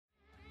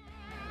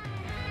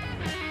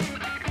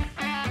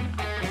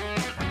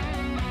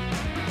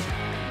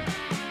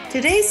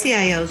Today's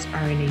CIOs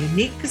are in a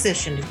unique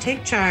position to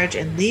take charge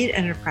and lead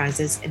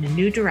enterprises in a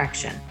new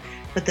direction,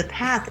 but the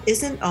path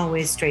isn't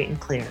always straight and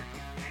clear.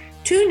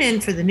 Tune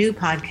in for the new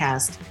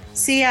podcast,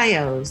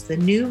 CIOs, the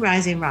New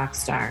Rising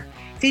Rockstar,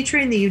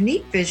 featuring the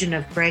unique vision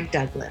of Greg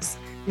Douglas,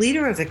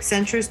 leader of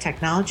Accenture's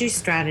technology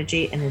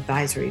strategy and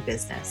advisory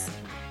business.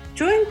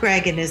 Join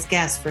Greg and his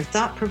guests for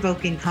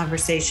thought-provoking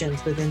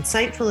conversations with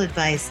insightful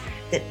advice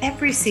that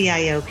every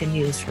CIO can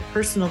use for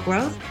personal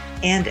growth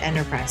and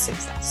enterprise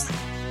success.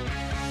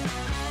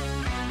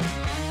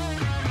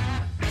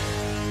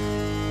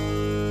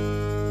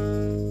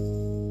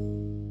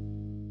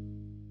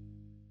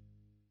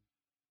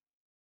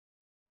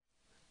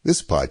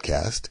 This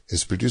podcast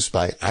is produced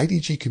by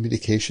IDG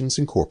Communications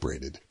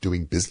Incorporated,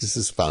 doing business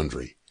as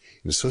Foundry,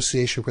 in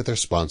association with our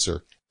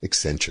sponsor,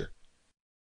 Accenture.